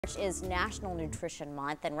March is National Nutrition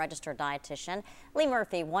Month, and registered dietitian Lee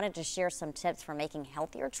Murphy wanted to share some tips for making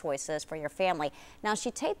healthier choices for your family. Now, she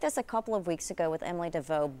taped this a couple of weeks ago with Emily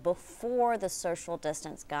DeVoe before the social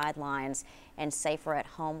distance guidelines and safer at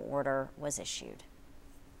home order was issued.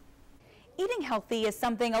 Eating healthy is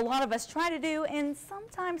something a lot of us try to do and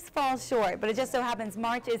sometimes fall short, but it just so happens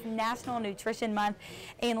March is National Nutrition Month,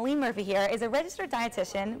 and Lee Murphy here is a registered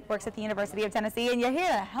dietitian, works at the University of Tennessee, and you're here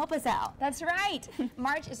to help us out. That's right.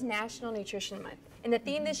 March is National Nutrition Month, and the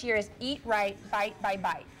theme this year is Eat Right, Bite by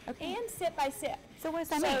Bite, and Sip by Sip. So what does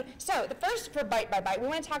that mean? So the first for Bite by Bite, we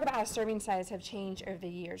want to talk about how serving sizes have changed over the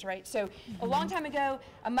years, right? So a long time ago,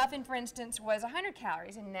 a muffin, for instance, was 100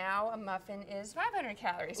 calories, and now a muffin is 500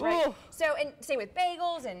 calories, right? Ooh. So, and same with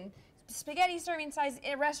bagels and spaghetti serving size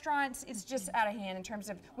in restaurants. It's just out of hand in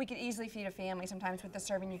terms of we could easily feed a family sometimes with the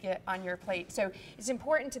serving you get on your plate. So it's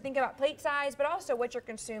important to think about plate size, but also what you're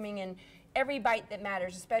consuming, and every bite that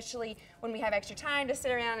matters, especially when we have extra time to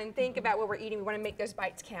sit around and think about what we're eating. We want to make those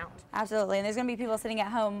bites count. Absolutely, and there's going to be people sitting at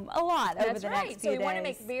home a lot over the next few days. So we want to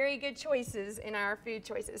make very good choices in our food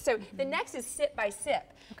choices. So the next is sip by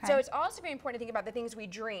sip. Okay. So it's also very important to think about the things we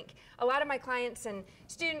drink. A lot of my clients and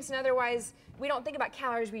students and otherwise, we don't think about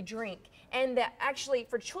calories we drink. And that actually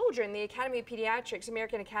for children, the Academy of Pediatrics,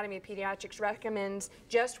 American Academy of Pediatrics recommends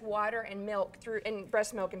just water and milk and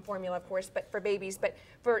breast milk and formula, of course, but for babies, but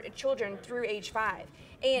for children through age 5.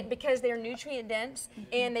 And because they're nutrient dense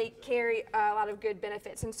and they carry a lot of good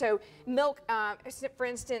benefits. And so milk, for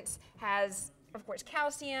instance, has, of course,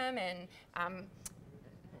 calcium and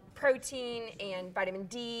protein and vitamin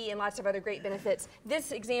D and lots of other great benefits.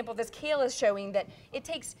 This example, this kale is showing that it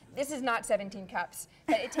takes, this is not 17 cups,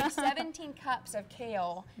 but it takes 17 cups of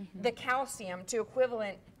kale, the calcium, to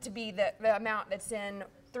equivalent to be the amount that's in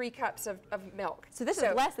 3 cups of milk. So this is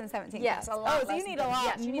less than 17 yes, cups. A lot so you need a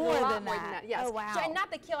lot, more than that. Yes. Oh, wow. So, and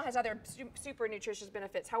not that kale has other super nutritious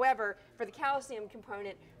benefits. However, for the calcium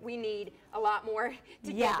component, we need a lot more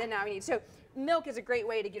to get than now we need. So milk is a great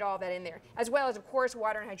way to get all that in there, as well as, of course,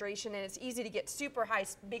 water and hydration. And it's easy to get super high,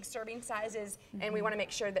 big serving sizes, and we want to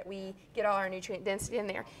make sure that we get all our nutrient density in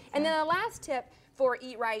there. And then the last tip for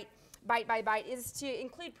Eat Right, Bite by Bite is to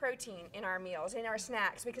include protein in our meals, in our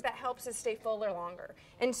snacks, because that helps us stay fuller longer.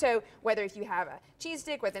 And so whether if you have a cheese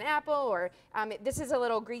stick with an apple, or this is a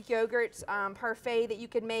little Greek yogurt parfait that you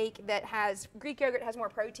could make that has, Greek yogurt has more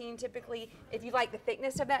protein typically, if you like the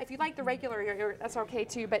thickness of that. If you like the regular yogurt, that's okay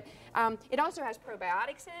too, but it also has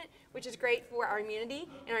probiotics in it, which is great for our immunity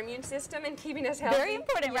and our immune system and keeping us healthy. Very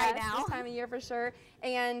important right now. This time of year for sure.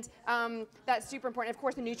 And that's super important. Of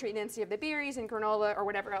course, the nutrient density of the berries and granola or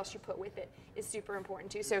whatever else you put with it is super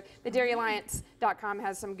important too. So the dairyalliance.com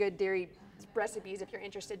has some good dairy recipes if you're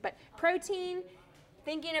interested. But protein,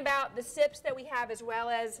 thinking about the sips that we have as well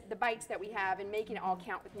as the bites that we have and making it all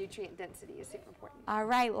count with nutrient density is super important. All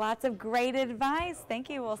right, lots of great advice. Thank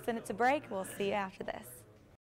you. We'll send it to break. We'll see you after this.